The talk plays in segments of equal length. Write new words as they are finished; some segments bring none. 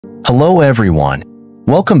Hello everyone.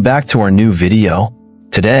 Welcome back to our new video.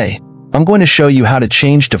 Today, I'm going to show you how to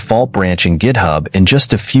change default branch in GitHub in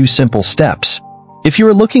just a few simple steps. If you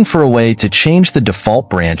are looking for a way to change the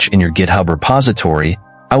default branch in your GitHub repository,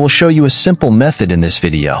 I will show you a simple method in this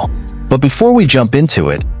video. But before we jump into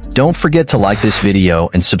it, don't forget to like this video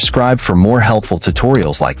and subscribe for more helpful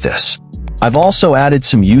tutorials like this. I've also added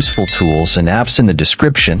some useful tools and apps in the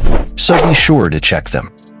description, so be sure to check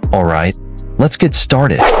them. Alright, let's get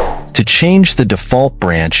started. To change the default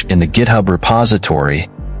branch in the GitHub repository,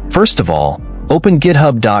 first of all, open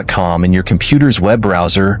github.com in your computer's web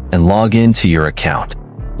browser and log into your account.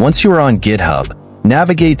 Once you are on GitHub,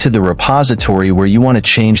 navigate to the repository where you want to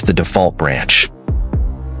change the default branch.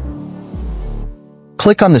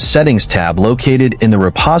 Click on the Settings tab located in the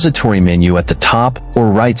repository menu at the top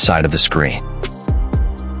or right side of the screen.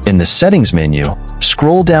 In the Settings menu,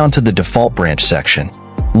 scroll down to the Default Branch section.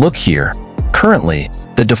 Look here. Currently,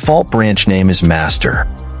 the default branch name is Master.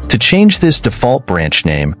 To change this default branch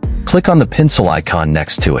name, click on the pencil icon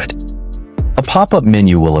next to it. A pop-up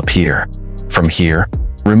menu will appear. From here,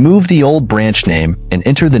 remove the old branch name and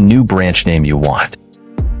enter the new branch name you want.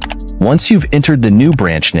 Once you've entered the new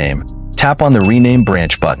branch name, tap on the Rename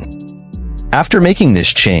Branch button. After making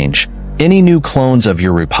this change, any new clones of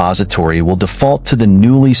your repository will default to the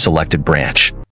newly selected branch.